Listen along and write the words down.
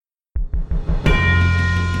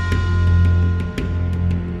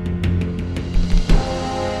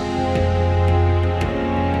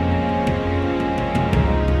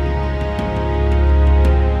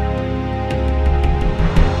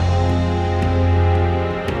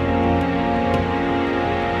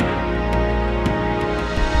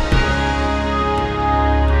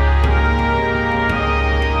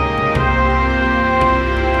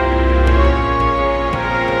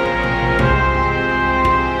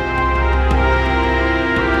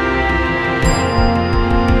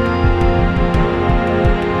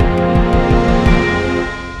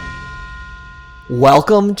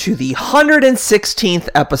Welcome to the 116th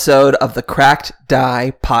episode of the Cracked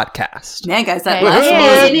Die podcast. Man, guys, that last one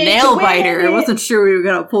was a nail biter. I wasn't sure we were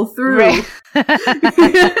going to pull through. Right.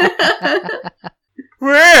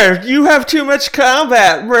 Rare, you have too much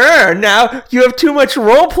combat. Rare, now you have too much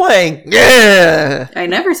role-playing. Yeah. I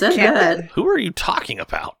never said that. Who are you talking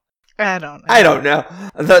about? I don't know. I don't know.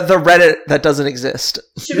 The Reddit that doesn't exist.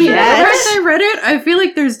 Should we have a Cracked Eye Reddit? I feel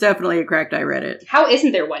like there's definitely a Cracked Eye Reddit. How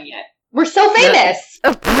isn't there one yet? We're so famous!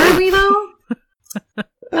 Are we, though?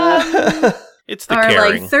 It's the Our,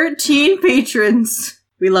 caring. 13 patrons.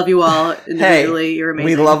 We love you all individually. You're amazing.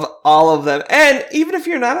 We love all of them. And even if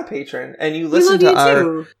you're not a patron and you listen we love to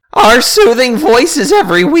you our soothing voices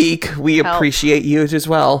every week, we appreciate you as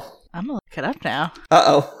well. I'm gonna look it up now.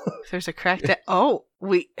 Uh-oh. If there's a Cracked Eye...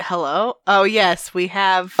 hello? Oh, yes, we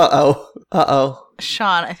have... Uh-oh.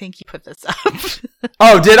 Sean, I think you put this up.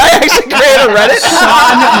 Oh, did I actually create a Reddit?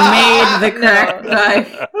 Sean made the Cracked Eye.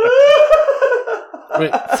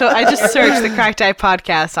 Wait. So I just searched the Cracked Eye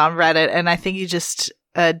podcast on Reddit, and I think you just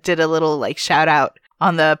did a little shout out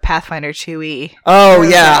on the Pathfinder 2e. Oh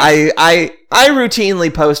yeah, I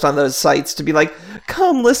routinely post on those sites to be like,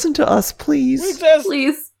 come listen to us, please.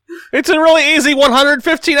 Please. It's a really easy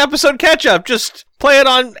 115 episode catch up. Just play it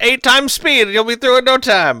on 8 times speed and you'll be through in no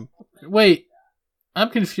time. Wait, I'm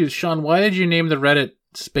confused. Sean, why did you name the Reddit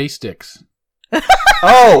Space Dicks? Because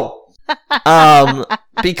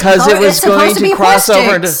it was going to cross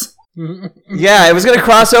over into... Yeah, it was going to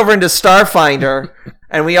cross over into Starfinder,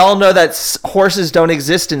 and we all know that horses don't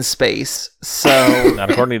exist in space, so...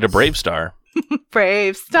 Not according to Bravestar.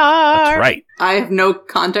 Brave Star! That's right. I have no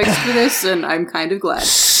context for this, and I'm kind of glad.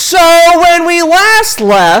 So, when we last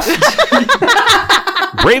left...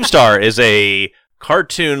 Bravestar is a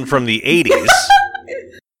cartoon from the 80s,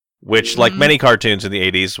 which, like many cartoons in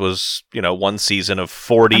the 80s, was, one season of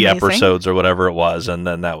 40 episodes or whatever it was, and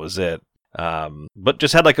then that was it. But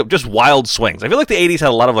just had just wild swings. I feel like the 80s had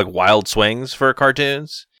a lot of wild swings for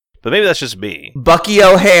cartoons, but maybe that's just me. Bucky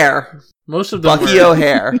O'Hare. Most of them were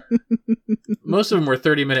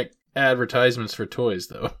 30-minute advertisements for toys,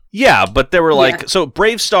 though. Yeah, but they were so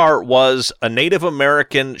Bravestar was a Native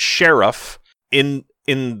American sheriff on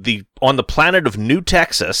the planet of New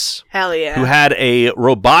Texas. Hell yeah. Who had a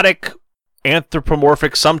robotic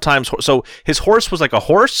anthropomorphic sometimes. So his horse was like a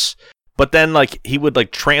horse, but then he would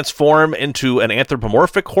transform into an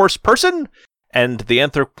anthropomorphic horse person. And the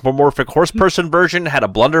anthropomorphic horse person version had a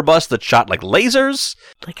blunderbuss that shot lasers.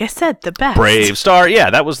 Like I said, the best. Bravestar, yeah,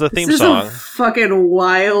 that was the theme song. This is a fucking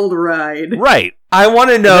wild ride. Right. I want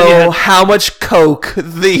to know how much coke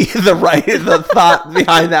the thought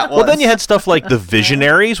behind that was. Well, then you had stuff like The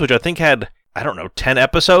Visionaries, which I think had 10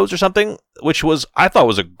 episodes or something, which I thought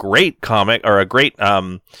was a great comic or a great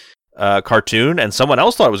cartoon, and someone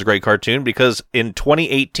else thought it was a great cartoon because in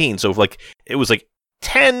 2018, so it was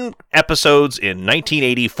 10 episodes in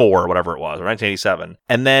 1984 or whatever it was, or 1987,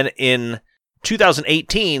 and then in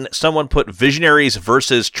 2018, someone put Visionaries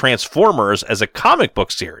versus Transformers as a comic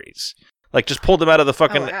book series. Just pulled them out of the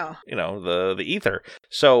fucking, the ether.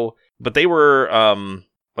 So, but they were,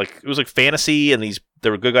 it was fantasy, and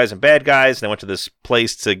there were good guys and bad guys, and they went to this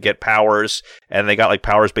place to get powers, and they got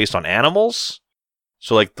powers based on animals.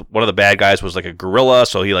 So one of the bad guys was a gorilla,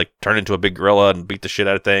 so he turned into a big gorilla and beat the shit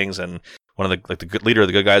out of things, and one of the good leader of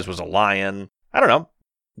the good guys was a lion. I don't know.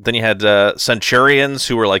 Then you had Centurions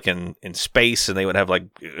who were in space, and they would have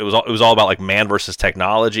it was all about man versus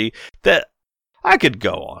technology. That I could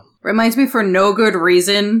go on. Reminds me for no good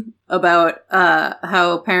reason about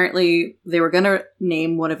how apparently they were going to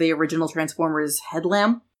name one of the original Transformers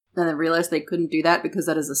Headlamp, and then realized they couldn't do that because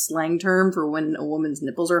that is a slang term for when a woman's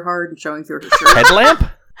nipples are hard and showing through her shirt. Headlamp?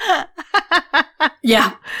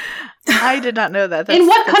 Yeah. I did not know that. In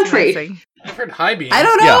what country? Amazing. I've heard high beam. I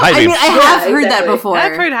don't know. Yeah, high beams. I have heard that before.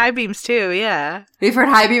 I've heard high beams too, yeah. We've heard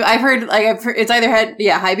high beam. I've heard it's either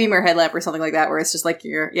high beam or headlamp or something like that, where it's just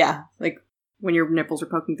when your nipples are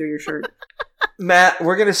poking through your shirt. Matt,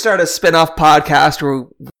 we're going to start a spin-off podcast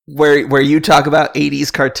where you talk about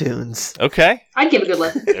 80s cartoons. Okay. I'd give a good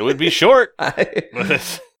listen. It would be short. Limited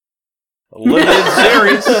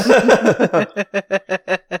series.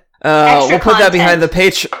 We'll put that behind the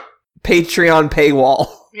Patreon paywall.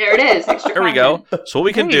 There it is. Extra There we go. So what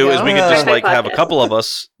we can do is we can just have a podcast. couple of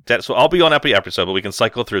us. So I'll be on every episode, but we can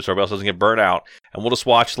cycle through so everybody else doesn't get burnt out, and we'll just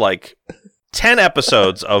watch 10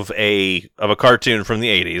 episodes of a cartoon from the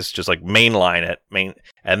 80s, just mainline it,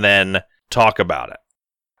 and then talk about it.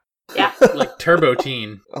 Yeah. Like Turbo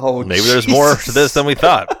Teen. Oh, maybe there's more to this than we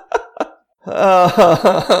thought.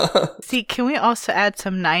 See, can we also add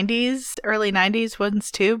some early 90s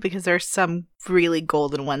ones too? Because there's some really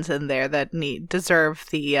golden ones in there that deserve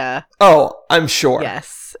the... Oh, I'm sure.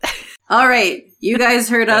 Yes. All right. You guys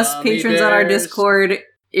heard us, Gummy patrons on our bears. Discord.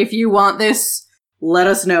 If you want this, let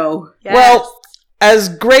us know. Yes. Well, as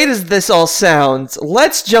great as this all sounds,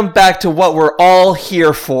 let's jump back to what we're all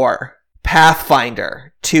here for.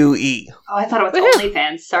 Pathfinder 2E. Oh, I thought it was Woohoo.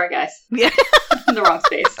 OnlyFans. Sorry, guys. Yeah. In the wrong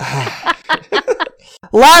space.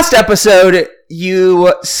 Last episode,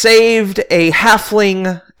 you saved a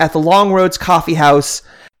halfling at the Long Roads Coffee House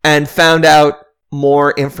and found out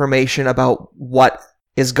more information about what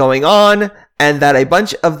is going on, and that a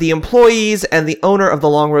bunch of the employees and the owner of the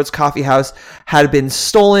Long Roads Coffee House had been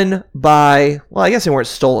stolen by, well, I guess they weren't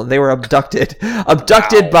stolen, they were abducted.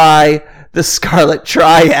 Abducted by the Scarlet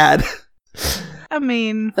Triad. I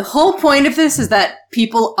mean... The whole point of this is that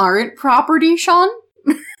people aren't property, Sean.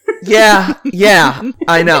 Yeah,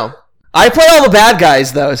 I know. I play all the bad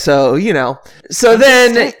guys, though, so, you know. So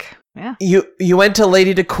then... Stick. Yeah. You went to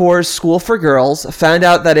Lady Decor's School for Girls, found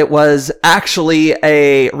out that it was actually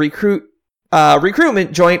a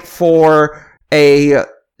recruitment joint for a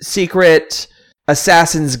secret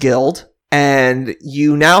assassins guild, and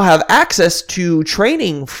you now have access to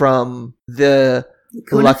training from the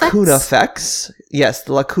Lacunafex. Yes,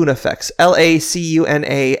 the Lacunafex.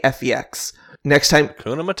 Lacunafex. Next time.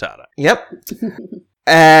 Kuna Matata. Yep.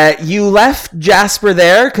 You left Jasper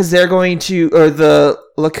there because they're going to, or the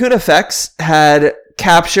Lacunafex had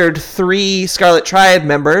captured 3 Scarlet Triad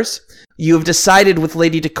members. You have decided with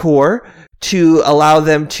Lady Decor to allow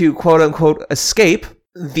them to quote-unquote escape.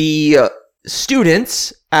 The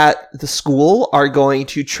students at the school are going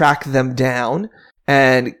to track them down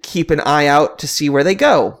and keep an eye out to see where they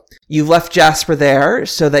go. You've left Jasper there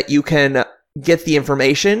so that you can get the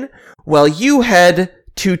information while you head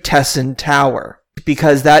to Tessin Tower,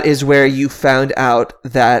 because that is where you found out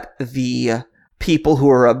that the people who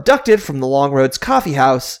were abducted from the Long Roads Coffee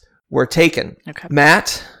House were taken. Okay.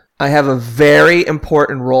 Matt, I have a very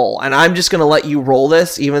important role, and I'm just going to let you roll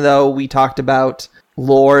this, even though we talked about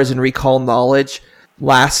lores and recall knowledge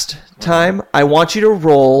last time. I want you to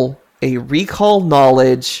roll a recall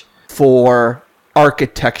knowledge for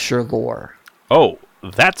architecture lore. Oh,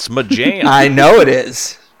 that's my jam. I know it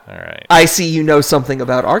is. All right. I see you know something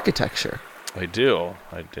about architecture. I do.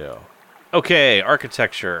 Okay,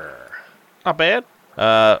 architecture. Not bad.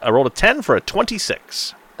 I rolled a 10 for a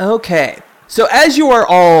 26. Okay. So as you are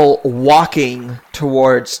all walking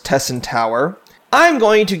towards Tessin Tower, I'm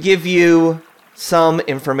going to give you some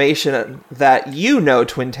information that you know,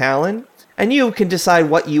 Twin Talon, and you can decide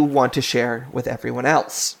what you want to share with everyone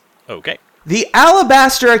else. Okay. The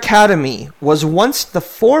Alabaster Academy was once the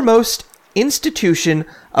foremost institution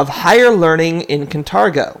of higher learning in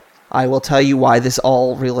Cantargo. I will tell you why this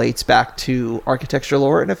all relates back to architecture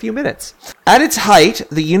lore in a few minutes. At its height,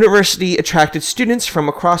 the university attracted students from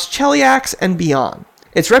across Cheliax and beyond.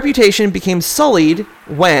 Its reputation became sullied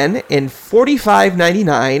when, in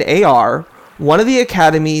 4599 AR, one of the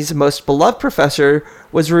Academy's most beloved professor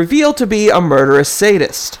was revealed to be a murderous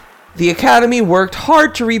sadist. The Academy worked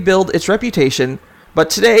hard to rebuild its reputation, but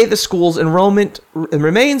today the school's enrollment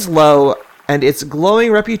remains low and its glowing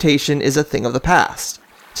reputation is a thing of the past.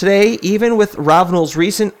 Today, even with Ravnul's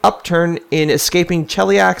recent upturn in escaping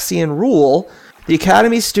Cheliaxian rule, the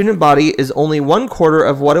Academy's student body is only 1/4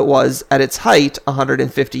 of what it was at its height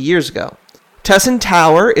 150 years ago. Tessin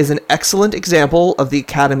Tower is an excellent example of the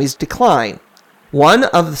Academy's decline. One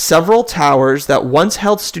of the several towers that once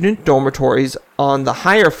held student dormitories on the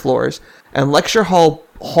higher floors and lecture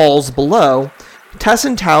halls below,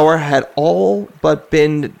 Tessin Tower had all but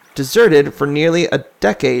been deserted for nearly a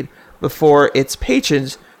decade before its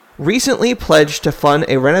patrons recently pledged to fund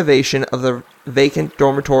a renovation of the vacant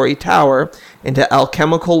dormitory tower into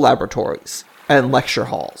alchemical laboratories and lecture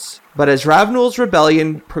halls. But as Ravnul's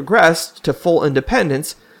rebellion progressed to full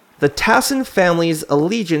independence, the Tassin family's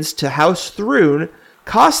allegiance to House Thrune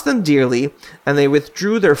cost them dearly, and they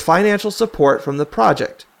withdrew their financial support from the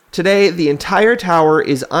project. Today, the entire tower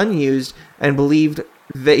is unused and believed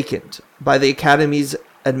vacant by the Academy's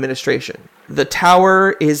administration. The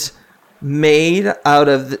tower is made out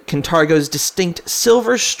of Cantargo's distinct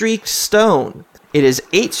silver-streaked stone. It is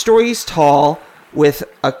 8 stories tall with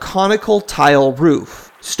a conical tile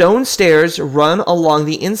roof. Stone stairs run along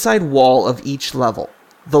the inside wall of each level.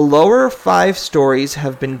 The lower 5 stories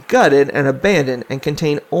have been gutted and abandoned and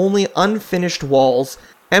contain only unfinished walls,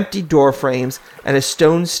 empty door frames, and a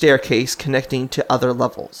stone staircase connecting to other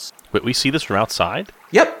levels. Wait, we see this from outside?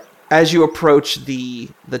 Yep, as you approach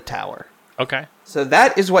the tower. Okay. So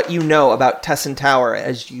that is what you know about Tessin Tower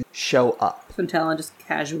as you show up. Twin Talon just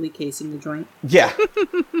casually casing the joint. Yeah.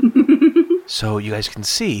 So you guys can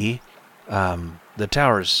see the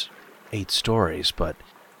tower's 8 stories, but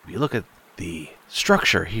if you look at the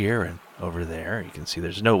structure here and over there, you can see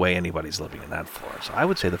there's no way anybody's living in that floor. So I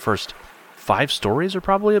would say the first 5 stories are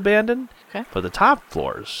probably abandoned. Okay. But the top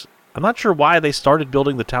floors, I'm not sure why they started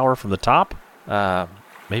building the tower from the top.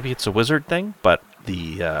 Maybe it's a wizard thing, but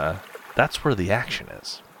that's where the action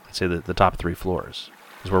is. I'd say that the top 3 floors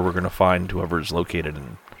is where we're going to find whoever's located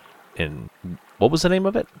in what was the name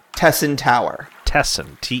of it? Tessin Tower.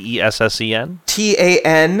 Tessin. Tessen?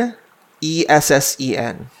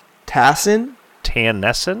 Tanessen.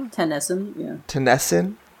 Tassin? Tannessen? Yeah.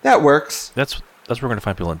 Tanessin? That works. That's where we're going to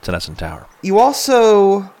find people in Tannessen Tower. You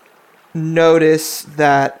also notice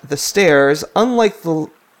that the stairs, unlike the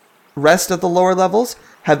rest of the lower levels,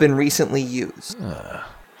 have been recently used.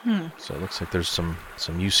 So it looks like there's some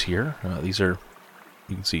use here. These are,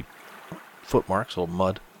 you can see footmarks, old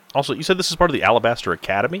mud. Also, you said this is part of the Alabaster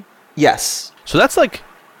Academy? Yes. So that's like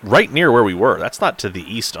right near where we were. That's not to the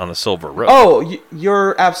east on the Silver Road. Oh,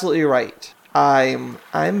 you're absolutely right. I'm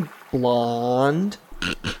blonde.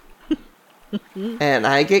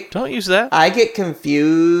 And Don't use that. I get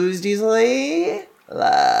confused easily.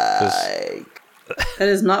 That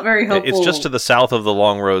is not very helpful. It's just to the south of the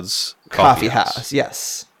Long Roads Coffee house,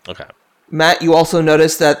 yes. Okay. Matt, you also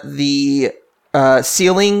notice that the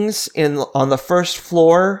ceilings on the first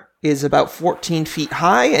floor is about 14 feet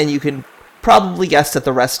high, and you can probably guess that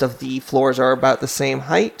the rest of the floors are about the same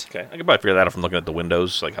height. Okay. I can probably figure that out from looking at the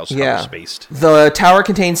windows, like how they're spaced. The tower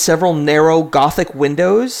contains several narrow Gothic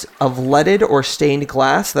windows of leaded or stained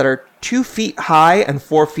glass that are 2 feet high and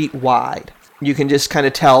 4 feet wide. You can just kind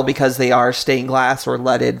of tell, because they are stained glass or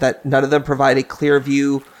leaded, that none of them provide a clear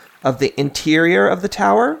view of the interior of the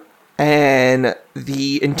tower. And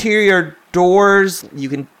the interior doors, you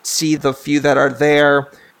can see the few that are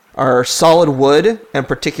there, are solid wood and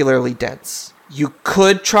particularly dense. You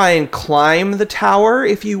could try and climb the tower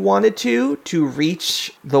if you wanted to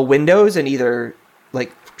reach the windows and either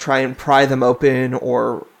like try and pry them open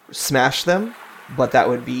or smash them. But that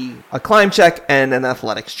would be a climb check and an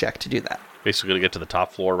athletics check to do that. Basically to get to the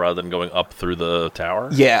top floor rather than going up through the tower?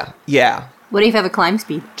 Yeah. What if you have a climb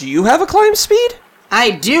speed? Do you have a climb speed?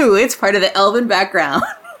 I do. It's part of the elven background.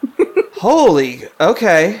 Holy,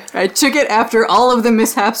 okay. I took it after all of the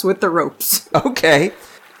mishaps with the ropes. Okay.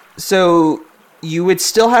 So you would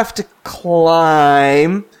still have to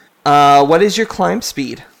climb. What is your climb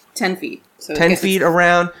speed? 10 feet. So 10 feet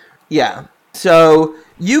around. Yeah. So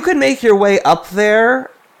you could make your way up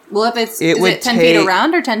there. Well, if is it 10 feet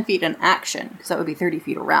around or 10 feet in action? Because that would be 30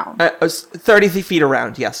 feet around. 30 feet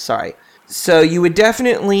around, yes, sorry. So you would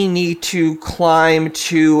definitely need to climb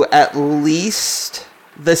to at least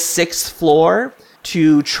the 6th floor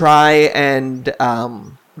to try and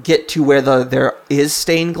get to where there is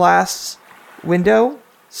stained glass window.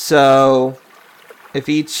 So if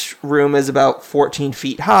each room is about 14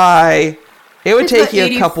 feet high, it would take you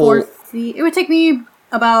a couple... feet. It would take me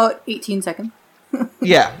about 18 seconds.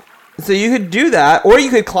 Yeah. So you could do that, or you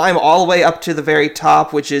could climb all the way up to the very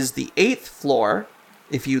top, which is the 8th floor,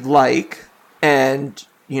 if you'd like, and,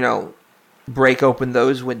 break open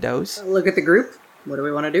those windows. Look at the group. What do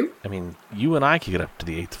we want to do? I mean, you and I could get up to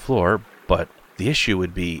the 8th floor, but the issue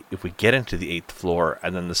would be if we get into the 8th floor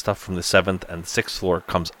and then the stuff from the 7th and 6th floor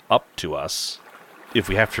comes up to us, if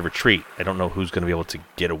we have to retreat, I don't know who's going to be able to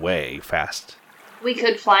get away fast. We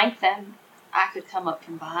could flank them. I could come up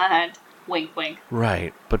from behind. Wink, wink.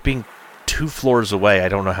 Right, but being 2 floors away, I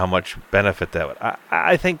don't know how much benefit that would.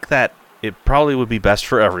 I think that it probably would be best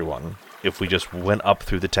for everyone if we just went up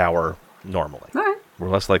through the tower normally. All right. We're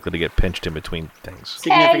less likely to get pinched in between things.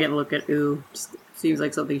 Significant look at Ooh. Seems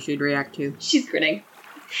like something she'd react to. She's grinning.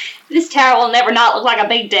 This tower will never not look like a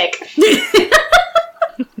big dick.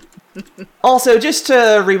 Also, just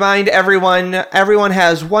to remind everyone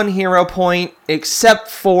has 1 hero point, except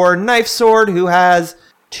for Knife Sword, who has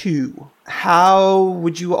 2. How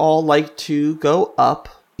would you all like to go up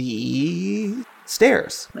the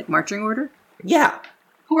stairs? Like marching order? Yeah.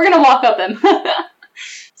 We're gonna walk up them.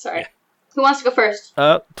 Sorry. Who wants to go first?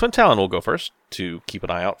 Twin Talon will go first to keep an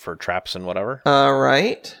eye out for traps and whatever. All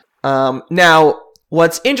right. Now,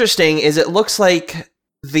 what's interesting is it looks like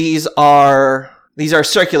these are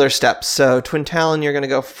circular steps. So, Twin Talon, you're going to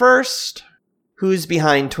go first. Who's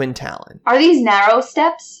behind Twin Talon? Are these narrow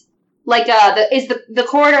steps? Like, the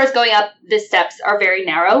corridors going up the steps are very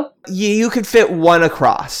narrow? You could fit 1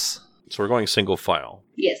 across. So we're going single file.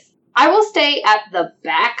 Yes. I will stay at the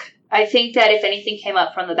back. I think that if anything came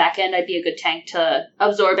up from the back end, I'd be a good tank to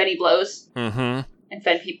absorb any blows Mm-hmm. and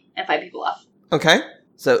fight people off. Okay.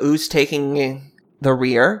 So Oo's taking the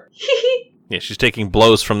rear. Yeah, she's taking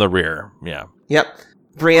blows from the rear. Yeah. Yep.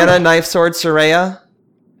 Brianna, knife, sword, Soraya.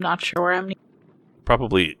 Not sure where I'm.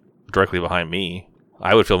 Probably directly behind me.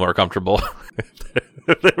 I would feel more comfortable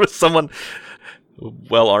if there was someone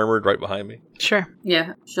well armored right behind me. Sure.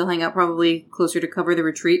 Yeah, she'll hang out probably closer to cover the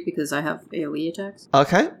retreat because I have AoE attacks.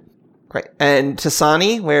 Okay. Great. And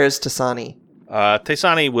Tasani? Where is Tasani?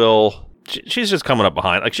 Taysani will... She's just coming up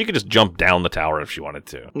behind. Like, she could just jump down the tower if she wanted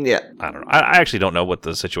to. Yeah. I don't know. I actually don't know what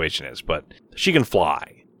the situation is, but she can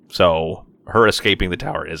fly. So her escaping the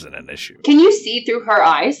tower isn't an issue. Can you see through her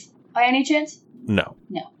eyes by any chance? No.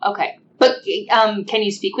 No. Okay. But can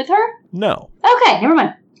you speak with her? No. Okay, never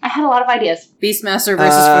mind. I had a lot of ideas. Beastmaster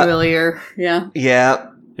versus familiar. Yeah.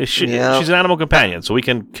 Yeah. She's an animal companion, so we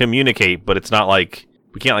can communicate, but it's not like...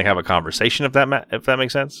 We can't, like, have a conversation, if that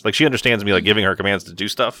makes sense. Like, she understands me, like, giving her commands to do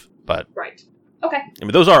stuff, but... Right. Okay. I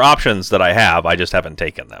mean, those are options that I have, I just haven't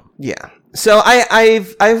taken them. Yeah. So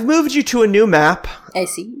I've moved you to a new map. I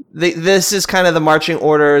see. This is kind of the marching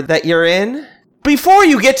order that you're in. Before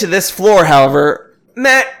you get to this floor, however,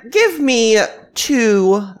 Matt, give me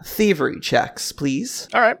 2 thievery checks, please.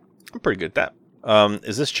 All right. I'm pretty good at that.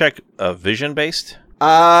 Is this check vision-based?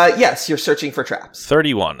 Yes, you're searching for traps.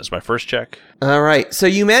 31 is my first check. All right. So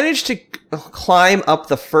you managed to climb up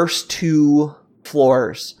the first 2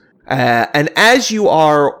 floors. And as you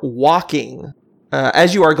are walking,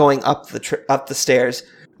 as you are going up the stairs,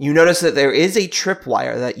 you notice that there is a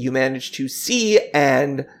tripwire that you managed to see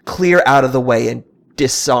and clear out of the way and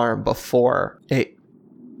disarm before it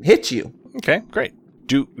hits you. Okay, great.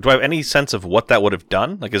 Do I have any sense of what that would have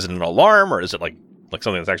done? Like, is it an alarm, or is it like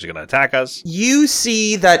something that's actually going to attack us? You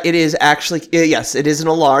see that it is actually, yes, it is an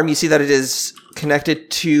alarm. You see that it is connected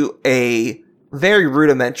to a very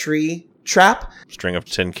rudimentary trap. String of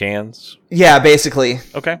tin cans? Yeah, basically.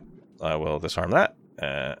 Okay. I will disarm that.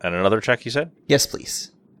 And another check, you said? Yes,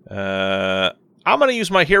 please. I'm going to use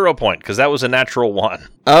my hero point, because that was a natural 1.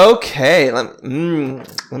 Okay. Let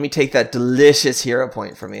me take that delicious hero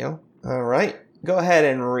point from you. All right. Go ahead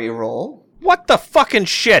and re-roll. What the fucking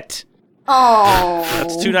shit? Oh.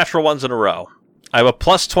 That's 2 natural 1s in a row. I have a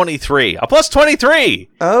plus 23. A plus 23!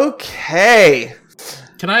 Okay.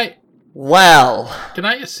 Can I Well.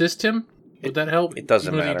 assist him? Would that help? It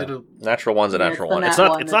doesn't Even if he matter. did Natural 1's a Yeah, natural it's the 1. nat It's not.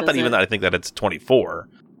 one It's that not that does even it. that I think that it's 24.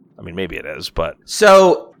 I mean, maybe it is, but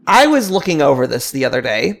So, I was looking over this the other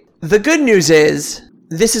day. The good news is,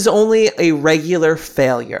 this is only a regular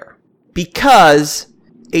failure. Because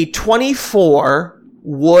a 24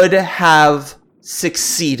 would have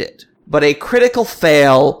succeeded. But a critical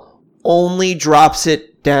fail only drops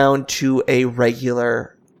it down to a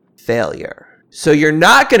regular failure. So you're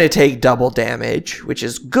not going to take double damage, which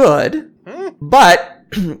is good. But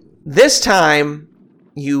this time,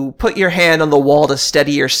 you put your hand on the wall to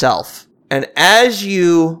steady yourself. And as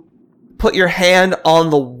you put your hand on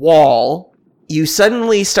the wall, you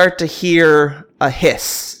suddenly start to hear a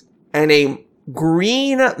hiss. And a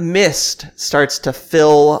green mist starts to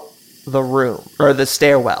fill the room, or the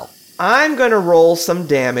stairwell. I'm going to roll some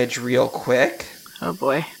damage real quick. Oh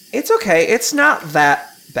boy. It's okay. It's not that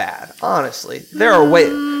bad, honestly. There are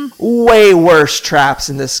way worse traps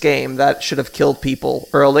in this game that should have killed people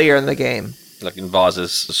earlier in the game. like in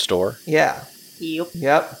Vaz's store. Yeah.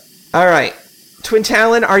 Yep. All right. Twin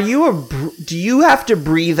Talon, do you have to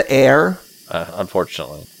breathe air?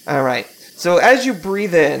 Unfortunately. All right. So as you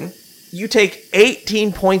breathe in, you take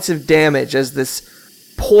 18 points of damage as this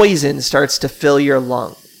poison starts to fill your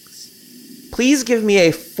lungs. Please give me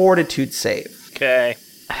a fortitude save. Okay.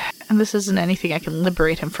 And this isn't anything I can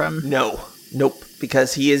liberate him from. Nope,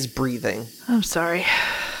 because he is breathing. I'm sorry.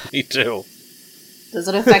 Me too. Does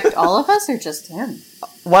it affect all of us or just him?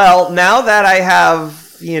 Well, now that I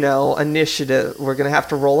have, initiative, we're going to have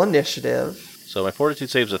to roll initiative. So my fortitude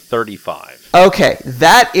save's a 35. Okay,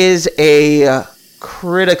 that is a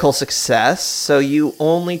critical success, so you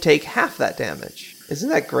only take half that damage. Isn't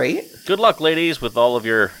that great? Good luck, ladies, with all of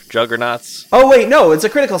your juggernauts. Oh, wait, no, it's a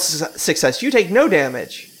critical success. You take no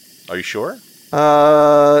damage. Are you sure?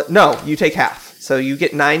 No, you take half. So you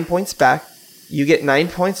get 9 points back.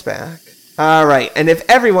 All right, and if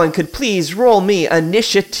everyone could please roll me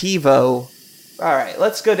initiativo. All right,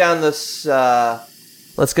 let's go down this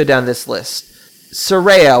list.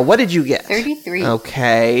 Soraya, what did you get? 33.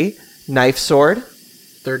 Okay. Knife sword.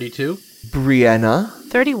 32. Brianna.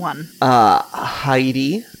 31.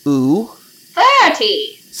 Heidi. Ooh.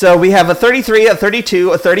 30. So we have a 33, a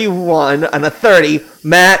 32, a 31, and a 30.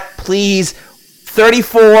 Matt, please.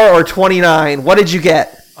 34 or 29. What did you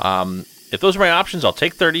get? If those are my options, I'll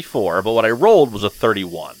take 34, but what I rolled was a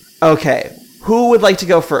 31. Okay. Who would like to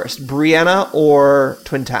go first, Brianna or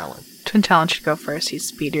Twin Talon? Twin Talon should go first. He's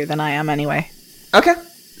speedier than I am anyway. Okay.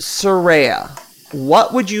 Soraya,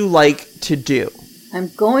 what would you like to do? I'm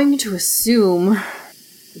going to assume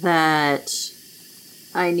that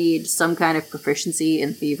I need some kind of proficiency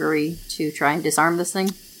in thievery to try and disarm this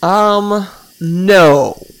thing.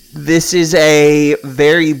 No. This is a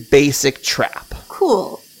very basic trap.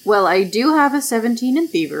 Cool. Well, I do have a 17 in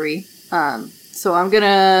thievery. So I'm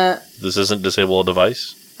gonna... This isn't disable a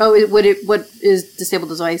device? Oh, what is disable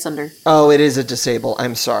device under? Oh, it is a disable.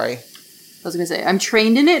 I'm sorry. I was gonna say, I'm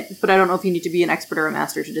trained in it, but I don't know if you need to be an expert or a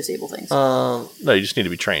master to disable things. No, you just need to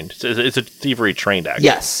be trained. It's a thievery trained action.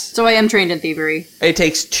 Yes. So I am trained in thievery. It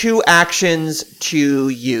takes 2 actions to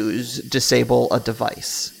use disable a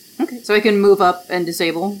device. Okay, so I can move up and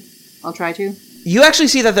disable. I'll try to. You actually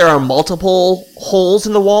see that there are multiple holes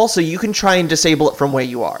in the wall, so you can try and disable it from where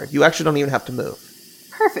you are. You actually don't even have to move.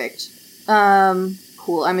 Perfect.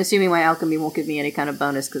 Cool. I'm assuming my alchemy won't give me any kind of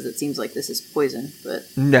bonus because it seems like this is poison, but...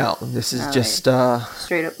 No, this is just...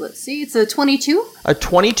 Straight up, let's see. It's a 22? A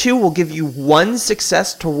 22 will give you 1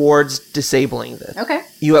 success towards disabling this. Okay.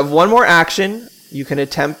 You have 1 more action. You can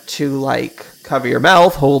attempt to, like, cover your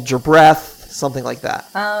mouth, hold your breath, something like that.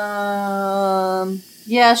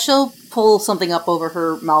 Yeah, she'll pull something up over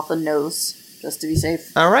her mouth and nose, just to be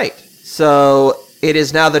safe. All right. So it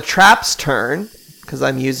is now the trap's turn, because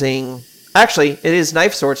I'm using... Actually, it is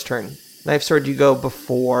Knife Sword's turn. Knife Sword, you go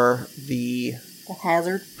before the... The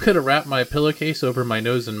hazard. Could have wrapped my pillowcase over my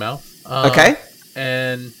nose and mouth. Okay.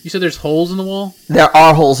 And you said there's holes in the wall? There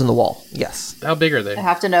are holes in the wall, yes. How big are they? I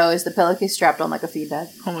have to know, is the pillowcase strapped on like a feed bag?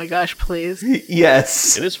 Oh my gosh, please.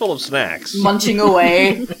 Yes. It is full of snacks. Munching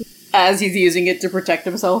away as he's using it to protect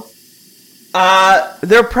himself.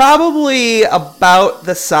 They're probably about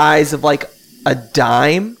the size of, like, a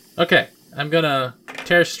dime. Okay, I'm gonna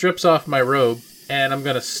tear strips off my robe, and I'm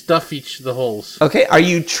gonna stuff each of the holes. Okay, are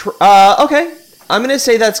you... okay. I'm going to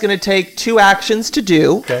say that's going to take 2 actions to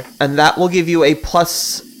do. Okay. And that will give you a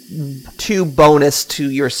 +2 bonus to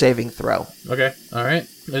your saving throw. Okay, alright.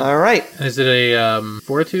 All right. Is it a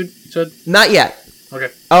fortitude, you said? Not yet. Okay.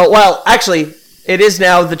 Oh, well, actually, it is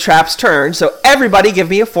now the trap's turn, so everybody give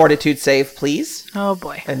me a fortitude save, please. Oh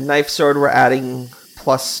boy. And Knife Sword, we're adding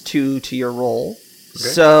 +2 to your roll. Okay.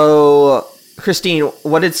 So, Christine,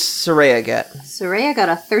 what did Soraya get? Soraya got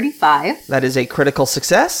a 35. That is a critical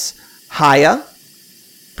success. Haya.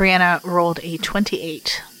 Brianna rolled a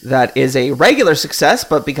 28. That is a regular success,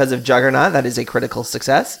 but because of Juggernaut, that is a critical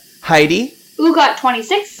success. Heidi. Ooh, got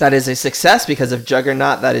 26. That is a success because of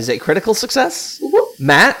Juggernaut. That is a critical success. Woo-hoo.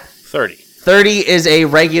 Matt. 30. 30 is a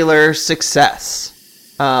regular success.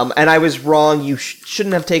 And I was wrong. You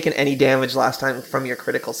shouldn't have taken any damage last time from your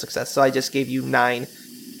critical success, so I just gave you 9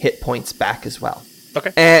 hit points back as well.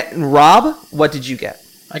 Okay. And Rob, what did you get?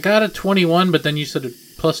 I got a 21, but then you said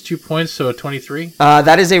 +2 points, so a 23?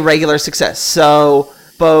 That is a regular success. So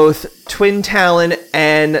both Twin Talon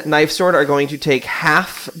and Knife Sword are going to take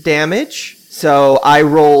half damage. So I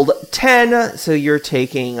rolled 10, so you're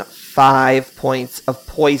taking 5 points of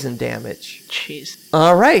poison damage. Jeez.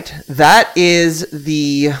 All right, that is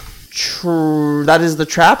the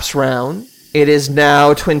traps round. It is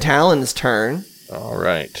now Twin Talon's turn. All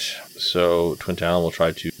right. So Twin Talon will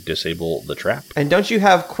try to disable the trap. And don't you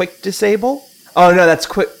have quick disable? Oh no, that's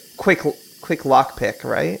quick lockpick,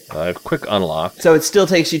 right? I have quick unlock. So it still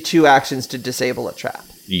takes you 2 actions to disable a trap.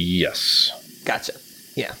 Yes. Gotcha.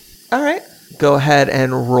 Yeah. All right. Go ahead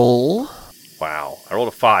and roll. Wow. I rolled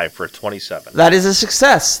a 5 for a 27. That is a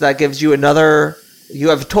success. That gives you another... You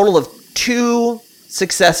have a total of 2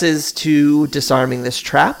 successes to disarming this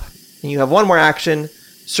trap. And you have 1 more action.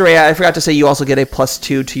 Soraya, I forgot to say you also get a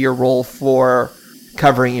 +2 to your roll for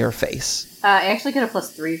covering your face. I actually get a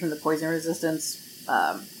 +3 from the poison resistance,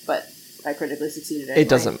 but I critically succeeded anyway. It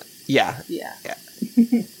doesn't... Yeah. Yeah.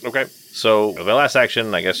 Okay. So the last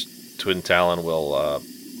action, I guess Twin Talon will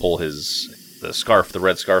pull the scarf, the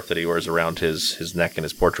red scarf that he wears around his neck in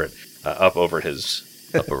his portrait, up over his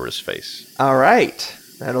face. All right.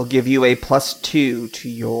 That'll give you a +2 to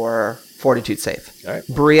your fortitude save. All right.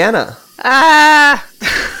 Brianna. Ah!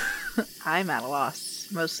 I'm at a loss,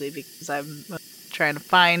 mostly because I'm trying to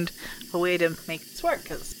find a way to make this work.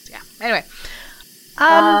 Anyway.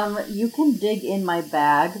 You can dig in my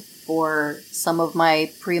bag for some of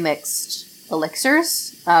my pre-mixed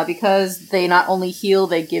elixirs, because they not only heal,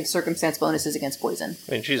 they give circumstance bonuses against poison.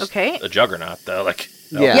 I mean, she's Okay. a juggernaut, though.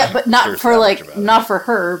 Yeah. Yeah, but not for about not for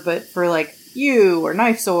her, but for you or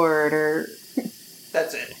Knife Sword or.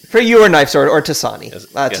 That's it. For you or Knife Sword or Tasani. Yes,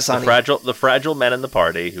 Tasani. the fragile men in the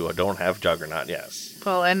party who don't have Juggernaut, yes.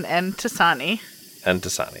 Well, and Tasani. and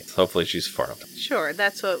Tasani. Hopefully she's far enough. Sure,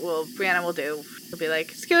 that's what Brianna will do. She'll be like,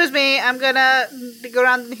 excuse me, I'm gonna go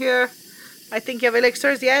around here. I think you have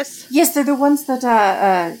elixirs, yes? Yes, they're the ones that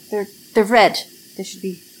they're red. They should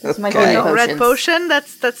be. That's my Okay. go-to Red potions. potion?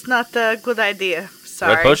 That's not a good idea.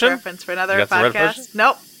 Sorry. Red potion? Reference for another You got the red potion? podcast.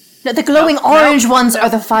 Nope. No, the glowing orange ones are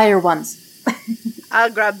the fire ones. I'll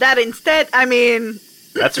grab that instead. I mean,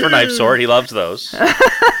 That's for Knife Sword. He loves those.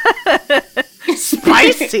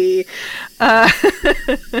 spicy.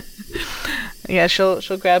 Yeah,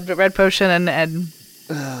 she'll grab the red potion and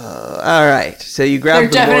All right. So you grab the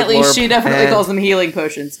She definitely and- calls them healing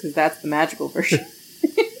potions because that's the magical version.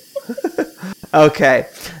 Okay.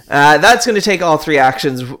 That's going to take all 3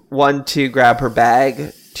 actions. 1 to grab her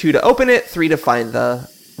bag, 2 to open it, 3 to find the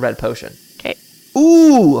red potion. okay.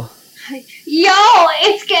 Ooh! Yo,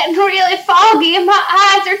 it's getting really foggy and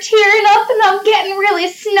my eyes are tearing up and I'm getting really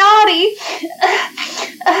snotty.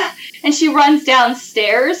 And she runs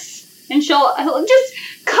downstairs and she'll just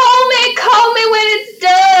call me when it's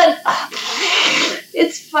done.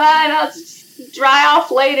 It's fine, I'll just dry off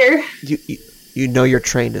later. You know you're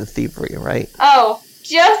trained in thievery, right? Oh,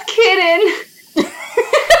 just kidding.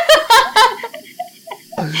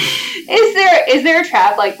 Is there a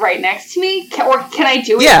trap like right next to me? Or can I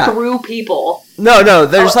do it through people? No.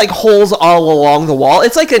 There's like holes all along the wall.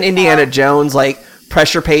 It's like an Indiana Jones like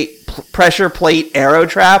pressure plate arrow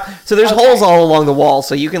trap. So there's holes all along the wall,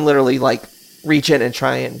 so you can literally like reach in and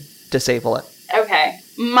try and disable it. Okay.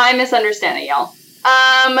 My misunderstanding, y'all.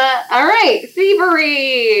 Alright.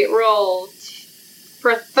 Thievery roll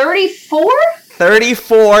for 34?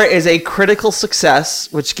 34 is a critical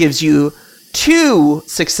success, which gives you 2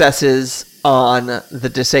 successes on the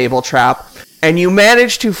disable trap. And you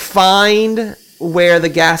manage to find where the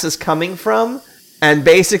gas is coming from and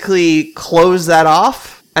basically close that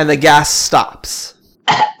off, and the gas stops.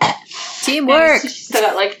 Teamwork. She's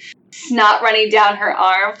got like snot running down her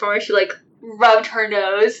arm from where she like rubbed her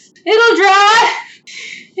nose. It'll dry.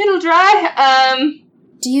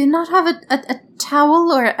 Do you not have a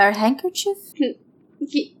towel or a handkerchief?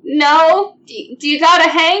 No. Do you got a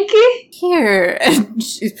hanky? Here.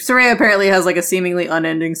 Soraya apparently has like a seemingly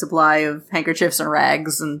unending supply of handkerchiefs and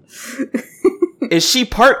rags and... Is she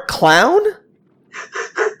part clown?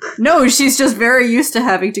 No, she's just very used to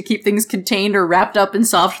having to keep things contained or wrapped up in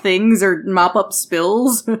soft things or mop up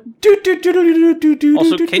spills. Also,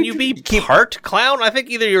 can you be part clown? I think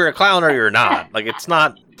either you're a clown or you're not. Like, it's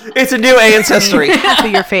not... It's a new ancestry. Half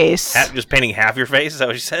of your face. Just painting half your face? Is that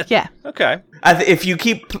what you said? Yeah. Okay.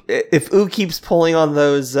 If Ooh keeps pulling on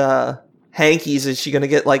those hankies, is she gonna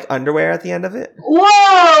get like underwear at the end of it?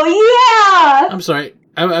 Whoa, yeah! I'm sorry.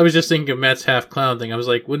 I was just thinking of Matt's half clown thing. I was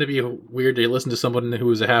like, wouldn't it be weird to listen to someone who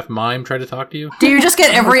was a half mime try to talk to you? Do you just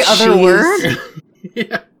get every other word?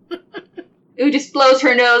 Yeah. Ooh just blows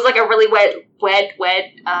her nose like a really wet,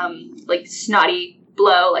 like snotty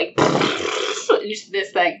blow, like just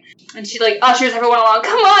this thing. And she like ushers everyone along.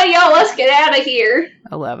 Come on, y'all, let's get out of here.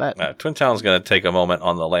 I love it. Twin Talon's going to take a moment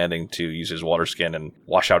on the landing to use his water skin and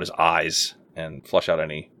wash out his eyes and flush out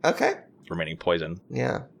any Okay. remaining poison.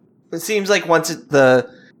 Yeah. It seems like once the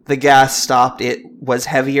gas stopped, it was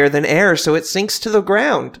heavier than air, so it sinks to the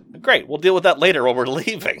ground. Great, we'll deal with that later while we're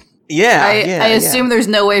leaving. Yeah. I assume there's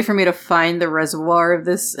no way for me to find the reservoir of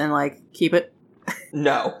this and like keep it.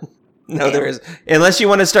 No, there is. Unless you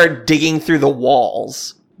want to start digging through the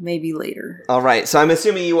walls. Maybe later. All right, so I'm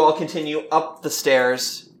assuming you all continue up the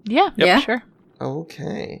stairs. Yeah. Yep. Yeah. Sure.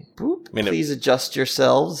 Okay. Boop. I mean, Please adjust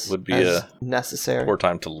yourselves. would be as a necessary. Poor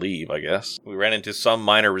time to leave, I guess. We ran into some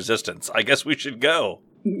minor resistance. I guess we should go.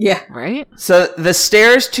 Yeah. Right? So the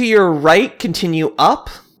stairs to your right continue up,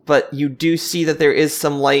 but you do see that there is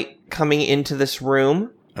some light coming into this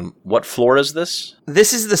room. And what floor is this?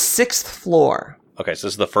 This is the 6th floor. Okay, so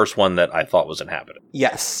this is the first one that I thought was inhabited.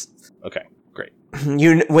 Yes. Okay, great.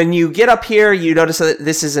 When you get up here, you notice that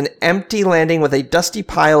this is an empty landing with a dusty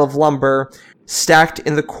pile of lumber stacked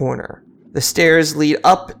in the corner. The stairs lead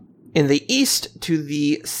up in the east to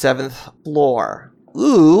the 7th floor.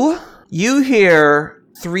 Ooh, you hear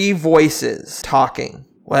 3 voices talking.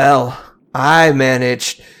 Well, I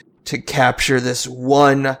managed to capture this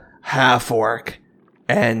one half-orc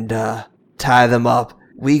and tie them up.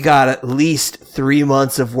 We got at least 3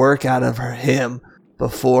 months of work out of him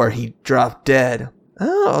before he dropped dead.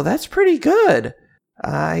 Oh, that's pretty good.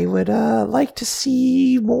 I would like to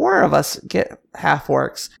see more of us get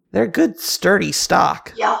half-orcs. They're good, sturdy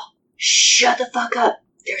stock. Yo, shut the fuck up.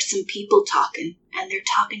 There's some people talking, and they're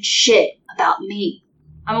talking shit about me.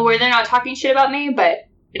 I'm aware they're not talking shit about me, but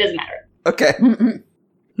it doesn't matter. Okay.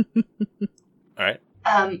 All right.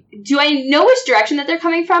 Do I know which direction that they're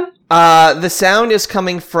coming from? The sound is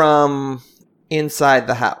coming from inside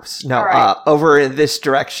the house. No, Alright. Over in this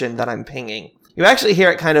direction that I'm pinging. You actually hear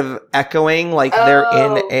it kind of echoing, like they're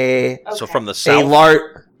in a So from the a south. large.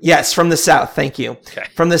 Yes, from the south. Thank you. Okay.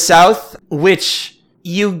 From the south, which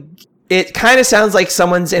it kind of sounds like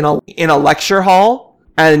someone's in a lecture hall,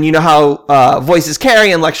 and you know how voices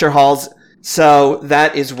carry in lecture halls. So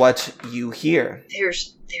that is what you hear.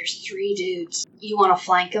 There's 3 dudes. You want to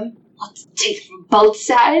flank them? Let's take from both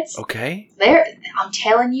sides. Okay. I'm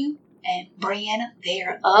telling you, and Brianna,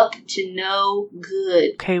 they're up to no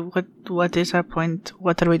good. Okay, what is our point?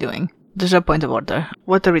 What are we doing? There's a point of order.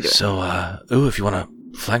 What are we doing? So, if you want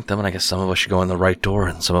to flank them, and I guess some of us should go in the right door,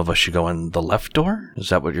 and some of us should go in the left door? Is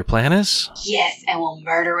that what your plan is? Yes, and we'll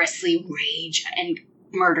murderously rage and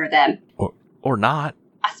murder them. Or not?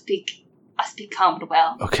 I speak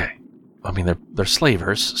Commonwealth. Okay. I mean, they're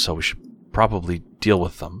slavers, so we should probably deal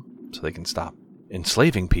with them so they can stop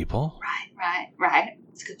enslaving people. Right.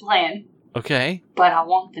 It's a good plan. Okay. But I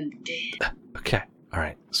want them dead. Okay. All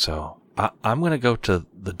right. So I'm going to go to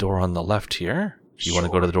the door on the left here. You want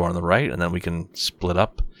to go to the door on the right, and then we can split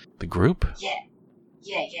up the group? Yeah.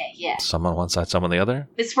 Some on one side, some on the other?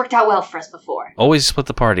 This worked out well for us before. Always split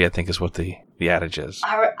the party, I think, is what the adage is.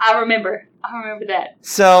 I remember that.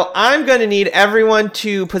 So I'm going to need everyone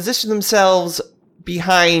to position themselves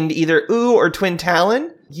behind either Ooh or Twin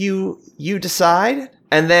Talon. You decide.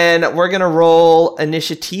 And then we're going to roll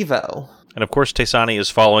Initiativo. And of course, Taysani is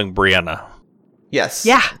following Brianna. Yes.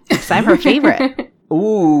 Yeah, 'cause I'm her favorite.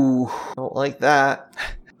 Ooh. Don't like that.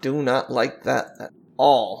 Do not like that at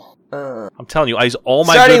all. I'm telling you, I use all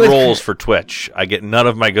my Starting good with- rolls for Twitch. I get none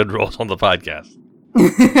of my good rolls on the podcast.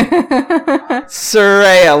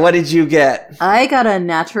 Soraya, what did you get? I got a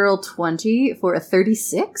natural 20 for a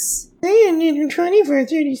 36. Hey, I need a 20 for a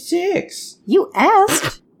 36. You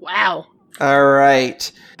asked. Wow. All right.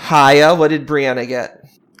 Haya, what did Brianna get?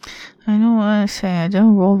 I don't want to say I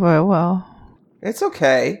don't roll very well. It's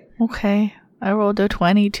okay. Okay, I rolled a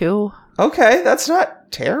 22. Okay, that's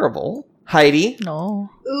not terrible. Heidi? No.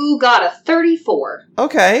 Ooh, got a 34.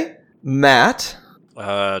 Okay. Matt?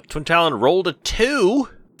 Twin Talon rolled a 2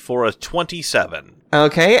 for a 27.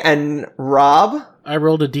 Okay, and Rob? I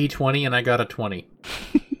rolled a d20 and I got a 20.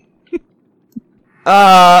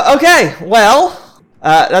 Okay, well,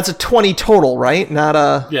 that's a 20 total, right? Not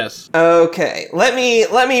a... Yes. Okay, let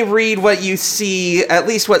me read what you see, at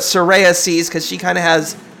least what Soraya sees, because she kind of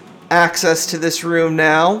has access to this room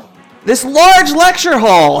now. This large lecture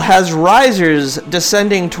hall has risers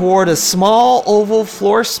descending toward a small oval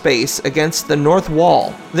floor space against the north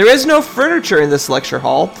wall. There is no furniture in this lecture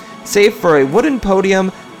hall, save for a wooden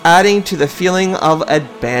podium adding to the feeling of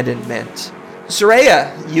abandonment.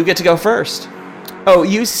 Soraya, you get to go first. Oh,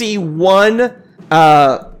 you see one...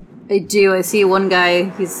 I do. I see one guy.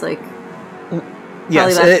 He's like...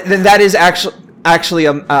 Yes, then that is actually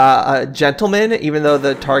a gentleman, even though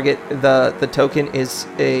the target, the token is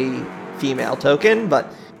a female token,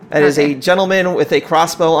 but that is a gentleman with a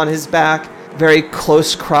crossbow on his back, very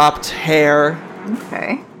close cropped hair.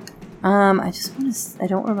 Okay. I just want to... I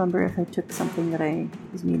don't remember if I took something that I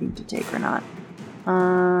was needing to take or not.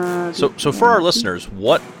 So for our listeners,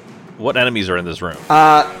 what enemies are in this room?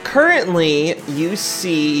 Currently, you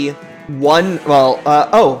see one,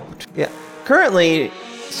 currently,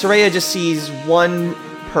 Soraya just sees one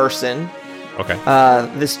person. Okay.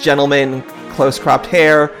 This gentleman, close cropped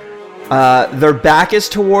hair. Their back is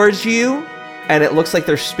towards you, and it looks like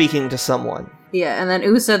they're speaking to someone. Yeah, and then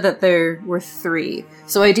U said that there were 3.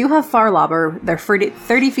 So I do have far lobber. They're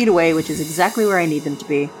 30 feet away, which is exactly where I need them to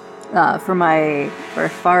be. For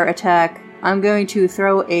far attack, I'm going to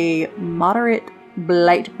throw a moderate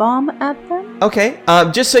blight bomb at them. Okay.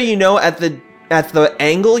 Just so you know, at the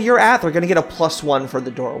angle you're at, they're gonna get a +1 for the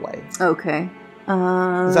doorway. Okay.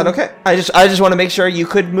 Is that okay? I just want to make sure you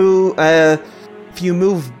could move. If you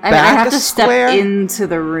move back, I have to square, step into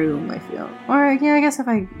the room, I feel. Or yeah, I guess if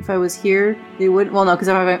I was here, they would. Well, no, because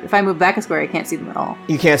if I move back a square, I can't see them at all.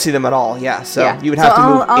 You can't see them at all. Yeah. So yeah. you would have to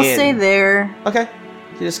move I'll in. stay there. Okay.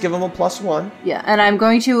 You just give them a +1. Yeah, and I'm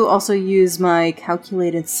going to also use my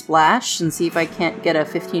calculated splash and see if I can't get a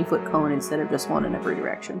 15-foot cone instead of just one in every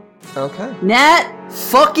direction. Okay. Nat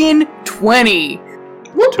fucking 20. 2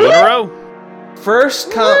 in a row.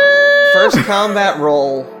 First combat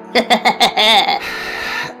roll.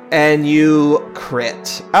 And you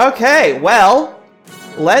crit. Okay, well,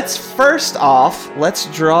 let's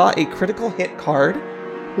draw a critical hit card.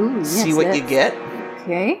 Ooh, yes, See what you get.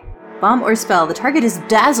 Okay. Bomb or spell. The target is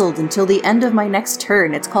dazzled until the end of my next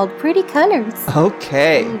turn. It's called Pretty Colors.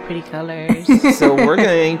 Okay. Ooh, pretty colors. So we're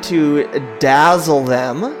going to dazzle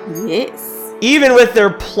them. Yes. Even with their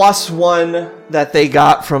 +1 that they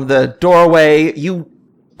got from the doorway, you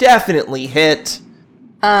definitely hit.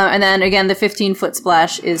 And then again, the 15-foot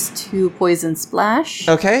splash is 2 poison splash.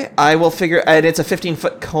 Okay, I will figure... And it's a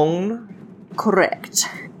 15-foot cone. Correct.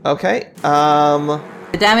 Okay,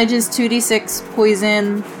 The damage is 2d6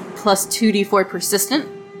 poison plus 2d4 persistent.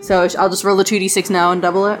 So I'll just roll the 2d6 now and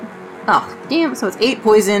double it. Oh, damn. So it's 8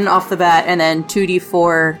 poison off the bat and then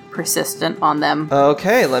 2d4 persistent on them.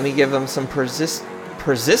 Okay, let me give them some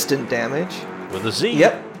persistent damage. With a Z.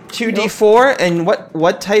 Yep, 2d4, and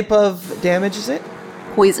what type of damage is it?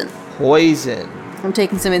 Poison. Poison. I'm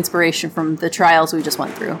taking some inspiration from the trials we just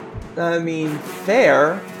went through. I mean,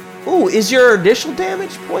 fair. Ooh, is your initial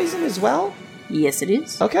damage poison as well? Yes, it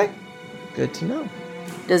is. Okay, good to know.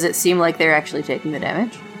 Does it seem like they're actually taking the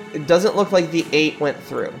damage? It doesn't look like the 8 went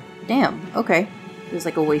through. Damn, okay. It was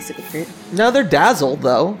like a waste of a crit. No, they're dazzled,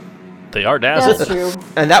 though. They are dazzled. That's true.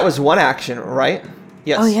 And that was one action, right?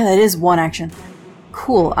 Yes. Oh yeah, that is one action.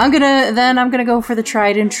 Cool. I'm gonna go for the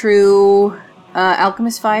tried and true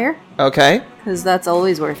Alchemist Fire, Okay. because that's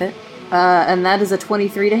always worth it. And that is a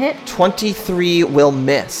 23 to hit. 23 will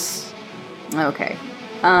miss. Okay.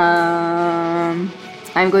 I'm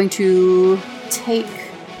going to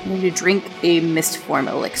drink a mist form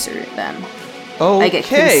elixir then. Okay. I get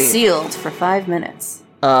concealed for 5 minutes.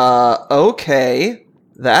 Okay.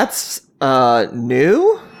 That's,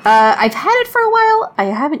 new? I've had it for a while. I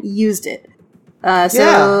haven't used it.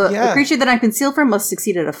 So Yeah. a creature that I'm concealed from must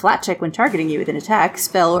succeed at a flat check when targeting you with an attack,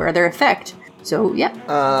 spell, or other effect. So, yeah.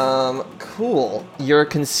 Cool. You're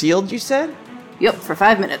concealed, you said? Yep, for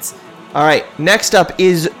 5 minutes. Alright, next up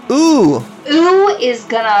is Ooh. Ooh is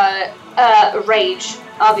gonna rage,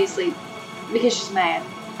 obviously, because she's mad.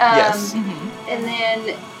 Yes. And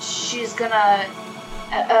then she's gonna.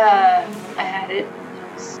 I had it.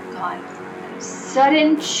 It's gone.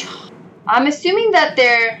 I'm assuming that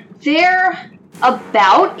they're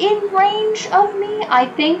about in range of me. I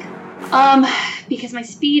think. Because my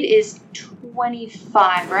speed is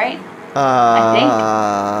 25, right?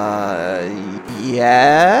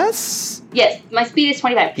 Yes? Yes, my speed is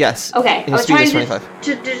 25. Yes. Okay, Your I was speed trying is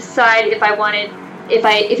to 25. decide if I wanted,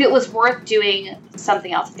 if it was worth doing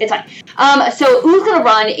something else. It's fine. So Oo's gonna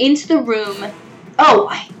run into the room. Oh,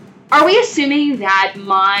 are we assuming that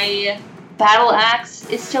my battle axe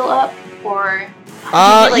is still up, or?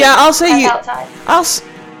 Yeah, I'll say you. Outside?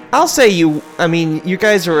 I'll say you. I mean, you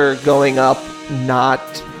guys are going up, not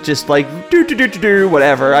just like do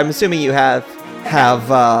whatever. I'm assuming you have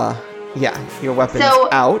your weapons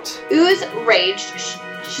out. Oo's raged.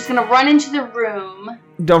 She's gonna run into the room.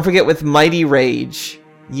 Don't forget, with Mighty Rage,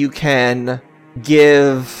 you can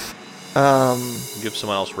give Give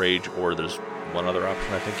someone else rage, or there's one other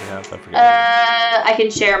option I think you have. I forget. I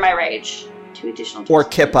can share my rage. 2 additional. or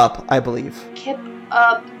Kip Up, I believe. Kip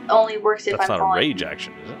up only works if That's I'm not falling. a rage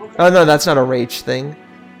action, is it? Oh no, that's not a rage thing.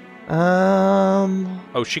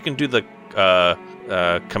 Oh, she can do the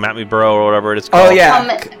come at me, bro, or whatever it is called. Oh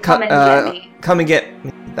yeah, Come and get me. Come and get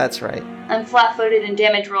me. That's right. I'm flat-footed and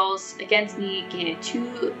damage rolls against me gain a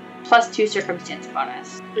 2+2 circumstance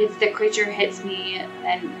bonus. If the creature hits me,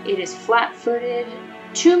 then it is flat-footed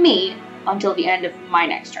to me until the end of my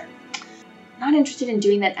next turn. Not interested in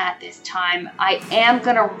doing that at this time. I am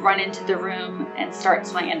gonna run into the room and start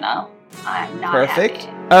swinging though. I'm not Perfect.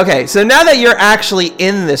 happy. Okay, so now that you're actually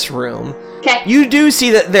in this room, Okay. you do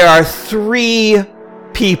see that there are 3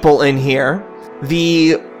 people in here.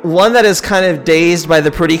 The one that is kind of dazed by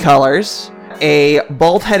the pretty colors, a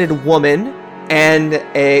bald-headed woman, and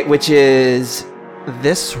which is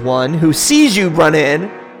this one who sees you run in,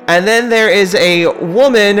 and then there is a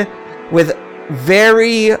woman with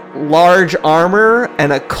very large armor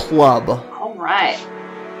and a club. All right.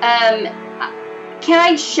 Can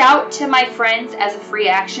I shout to my friends as a free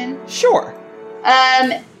action? Sure.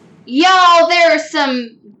 Y'all, there are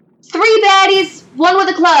some 3 baddies, one with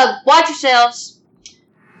a club. Watch yourselves.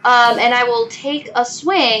 And I will take a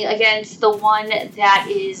swing against the one that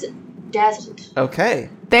is dazzled. Okay.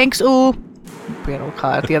 Thanks, ooh. Brianna will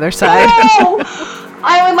call out the other side. No!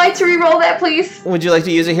 I would like to re-roll that, please. Would you like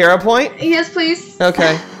to use a hero point? Yes, please.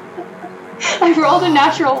 Okay. I rolled a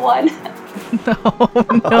natural 1.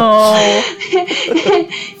 No.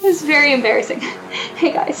 It was very embarrassing.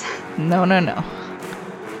 Hey, guys. No.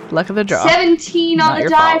 Luck of the draw. 17 Not on the your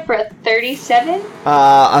die fault. for a 37.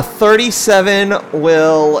 A 37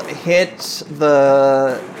 will hit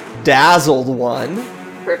the dazzled one.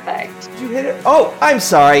 Perfect. Did you hit it? Oh, I'm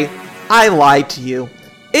sorry. I lied to you.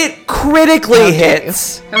 It critically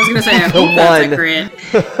hits. I was gonna say, I The hope that's one. a crit.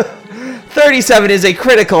 37 is a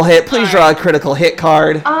critical hit. Please draw a critical hit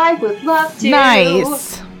card. I would love to.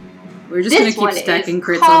 Nice. We're just This gonna one keep stacking is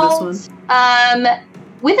crits called, on this one.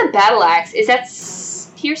 With a battle axe, is that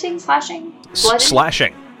piercing, slashing? Bludgeoning?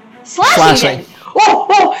 Slashing. Slashing. Then.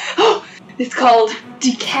 Oh, it's called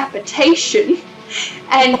decapitation.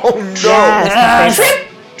 And Oh no! Yes.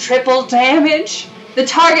 triple damage. The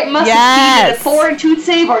target must Yes. succeed at a fortitude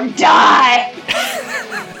save or die.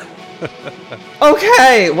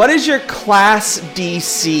 Okay, what is your class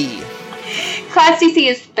DC? Class DC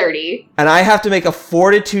is 30. And I have to make a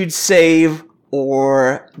fortitude save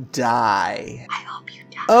or die. I hope you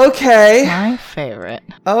die. Okay. My favorite.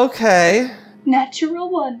 Okay. Natural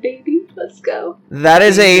one, baby. Let's go. That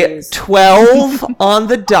is a 12 on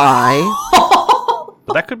the die.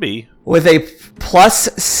 But that could be. With a plus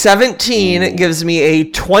 17, it gives me a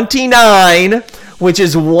 29, which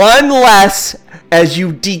is one less as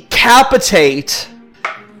you decapitate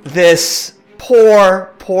this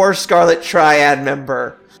poor Scarlet Triad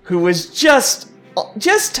member who was just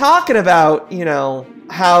talking about,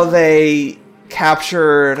 how they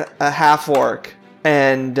captured a half-orc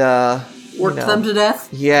and, Worked them to death.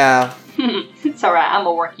 Yeah. It's alright, I'm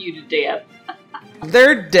gonna work you to death.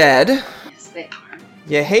 They're dead. Yes, they are.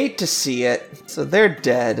 You hate to see it, so they're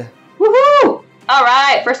dead. Woohoo!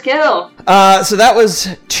 Alright, first kill. So that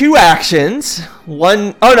was 2 actions.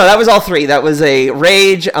 That was all 3. That was a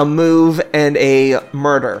rage, a move, and a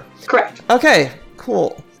murder. Correct. Okay,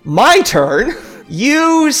 cool. My turn.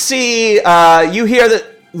 You see, you hear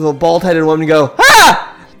the bald-headed woman go,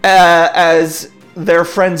 "Ha!" As their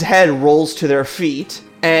friend's head rolls to their feet.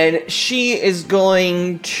 And she is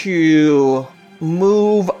going to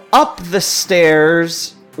move up the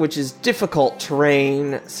stairs, which is difficult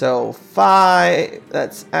terrain. So 5,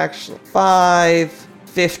 that's actually 5,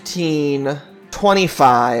 15,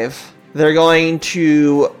 25. They're going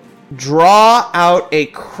to draw out a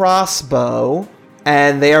crossbow,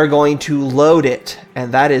 and they are going to load it.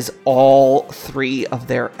 And that is all 3 of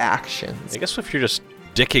their actions. I guess if you're just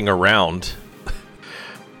dicking around,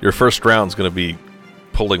 your first round's going to be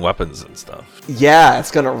pulling weapons and stuff. Yeah, it's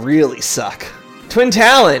going to really suck. Twin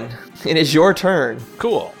Talon, it is your turn.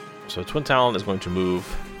 Cool. So Twin Talon is going to move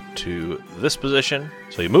to this position.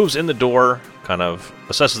 So he moves in the door, kind of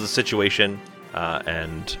assesses the situation,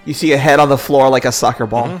 and You see a head on the floor like a soccer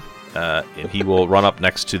ball. and he will run up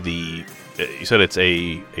next to the... You said it's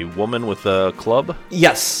a woman with a club?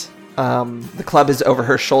 Yes. The club is over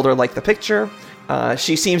her shoulder like the picture.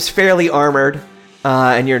 She seems fairly armored,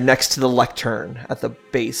 and you're next to the lectern at the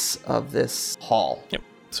base of this hall. Yep.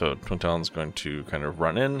 So Twin Talon's going to kind of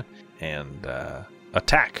run in and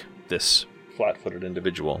attack this flat-footed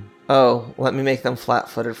individual. Oh, let me make them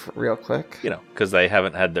flat-footed real quick. Because they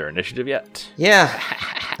haven't had their initiative yet. Yeah,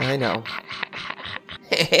 I know.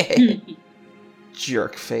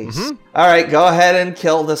 Jerk face. All right, go ahead and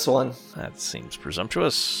kill this one. That seems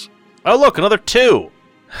presumptuous. Oh, look, another 2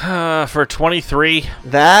 for 23.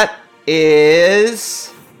 That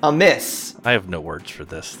is a miss. I have no words for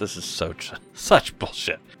this. This is such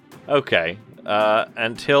bullshit. Okay,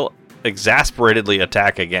 and he'll exasperatedly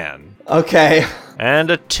attack again. Okay.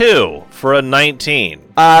 And a 2 for a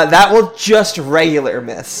 19. That will just regular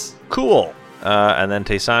miss. Cool. And then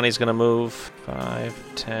Taysani's going to move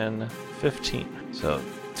 5, 10, 15. So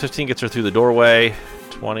 15 gets her through the doorway.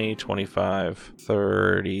 20, 25,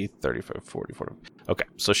 30, 35, 40, 40. Okay,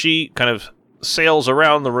 so she kind of sails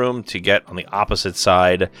around the room to get on the opposite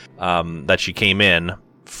side that she came in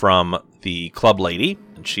from the club lady.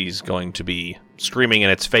 And she's going to be screaming in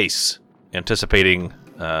its face, anticipating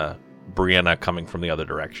Brianna coming from the other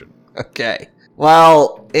direction. Okay.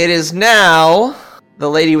 Well, it is now the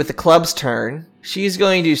lady with the club's turn. She's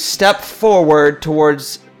going to step forward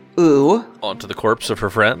towards Onto the corpse of her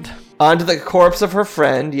friend. Onto the corpse of her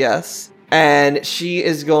friend, yes. And she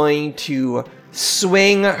is going to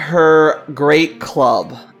swing her great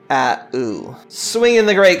club at Swinging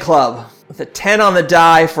the great club with a 10 on the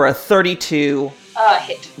die for a 32.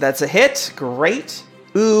 Hit. That's a hit. Great.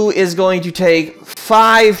 Is going to take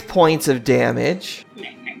 5 points of damage.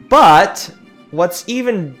 But what's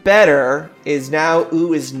even better is now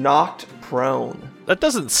is knocked prone. That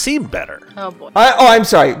doesn't seem better. Oh boy. I'm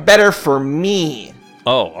sorry. Better for me.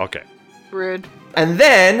 Oh, okay. Rude. And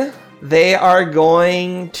then they're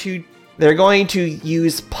going to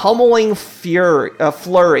use pummeling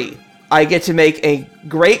flurry. I get to make a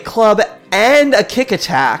great club and a kick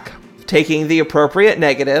attack, taking the appropriate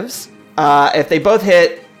negatives. If they both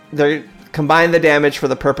hit, they combine the damage for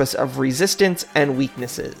the purpose of resistance and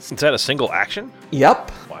weaknesses. Is that a single action?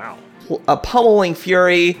 Yep. Wow. a Pummeling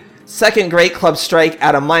Fury. Second Great Club Strike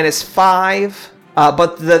at a -5.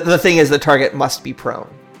 But the thing is, the target must be prone.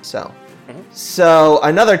 So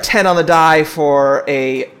another 10 on the die for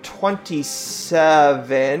a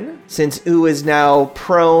 27. Since Oo is now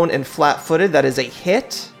prone and flat-footed, that is a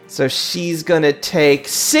hit. So she's going to take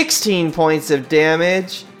 16 points of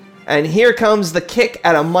damage. And here comes the kick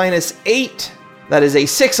at a -8. That is a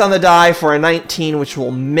 6 on the die for a 19, which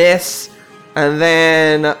will miss. And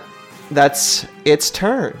then that's its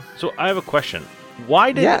turn. So I have a question.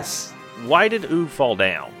 Why did Oo fall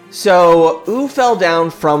down? So Oo fell down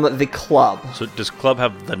from the club. So does club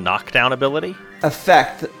have the knockdown ability?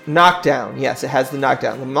 Effect, knockdown. Yes, it has the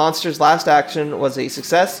knockdown. The monster's last action was a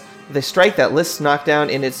success with a strike that lists knockdown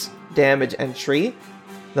in its damage entry.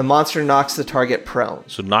 The monster knocks the target prone.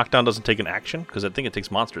 So knockdown doesn't take an action? Because I think it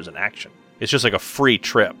takes monsters an action. It's just like a free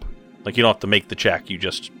trip. Like you don't have to make the check, you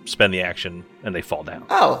just spend the action and they fall down.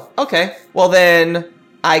 Oh, okay. Well then,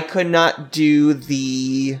 I could not do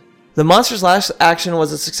the monster's last action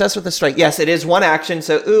was a success with a strike. Yes, it is one action,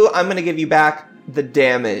 so I'm going to give you back the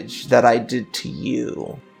damage that I did to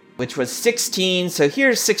you, which was 16, so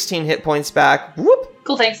here's 16 hit points back. Whoop!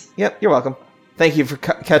 Cool, thanks. Yep, you're welcome. Thank you for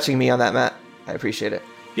catching me on that, Matt. I appreciate it.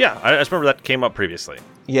 Yeah, I just remember that came up previously.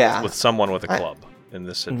 Yeah. With someone with a club in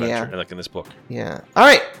this adventure, like in this book. Yeah. All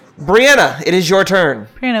right, Brianna, it is your turn.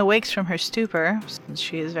 Brianna wakes from her stupor, since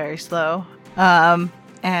she is very slow,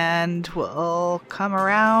 and will come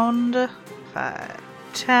around 5,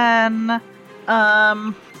 10,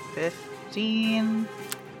 15.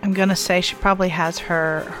 I'm gonna say she probably has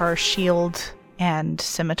her shield and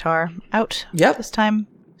scimitar out this time,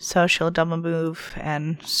 so she'll double move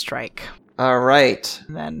and strike. All right.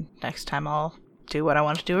 And then next time I'll do what I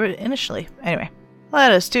want to do initially. Anyway,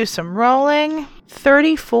 let us do some rolling.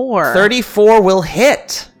 34. 34 will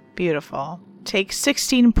hit. Beautiful. Take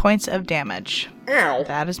 16 points of damage. Ow.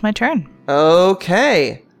 That is my turn.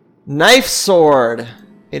 Okay. Knife Sword,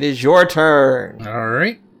 it is your turn. All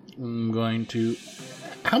right. I'm going to...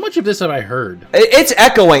 How much of this have I heard? It's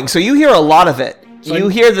echoing, so you hear a lot of it. So you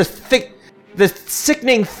hear the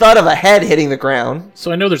sickening thud of a head hitting the ground.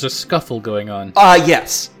 So I know there's a scuffle going on.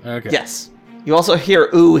 Yes. Okay. Yes. You also hear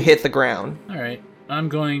ooh hit the ground. All right. I'm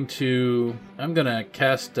gonna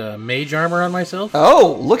cast mage armor on myself.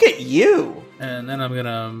 Oh, look at you. And then I'm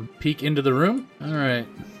gonna peek into the room. All right.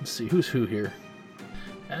 Let's see who's who here.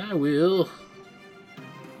 I will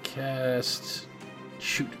cast.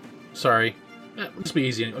 Shoot. Sorry. Let's be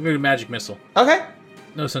easy. I'm gonna do magic missile. Okay.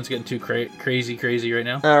 No sense getting too crazy right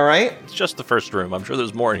now. All right. It's just the first room. I'm sure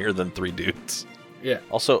there's more in here than 3 dudes. Yeah.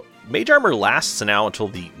 Also, mage armor lasts now until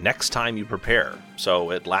the next time you prepare.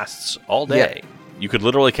 So it lasts all day. Yeah. You could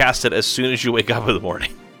literally cast it as soon as you wake up in the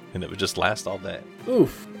morning. And it would just last all day.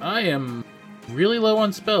 Oof. I am really low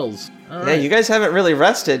on spells. All Yeah, right. you guys haven't really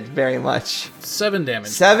rested very much. 7 damage.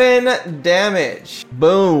 7 damage.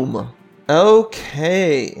 Boom.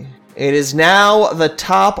 Okay. It is now the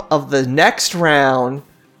top of the next round.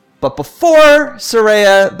 But before,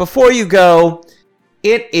 Soraya, before you go,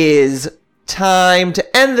 it is time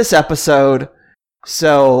to end this episode.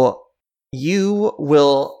 So you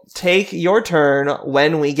will take your turn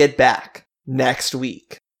when we get back next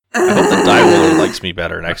week. I hope the die roller likes me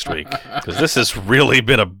better next week. Because this has really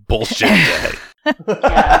been a bullshit day.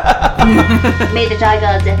 May the die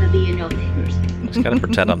gods ever be in your favors. Just gotta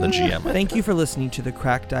pretend I'm the GM. Thank you for listening to the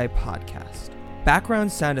Cracked Die Podcast.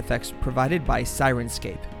 Background sound effects provided by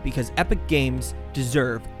Sirenscape, because epic games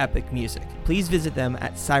deserve epic music. Please visit them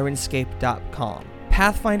at sirenscape.com.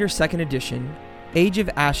 Pathfinder 2nd Edition, Age of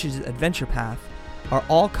Ashes Adventure Path are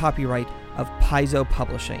all copyright of Paizo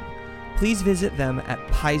Publishing. Please visit them at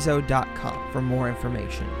paizo.com for more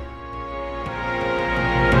information.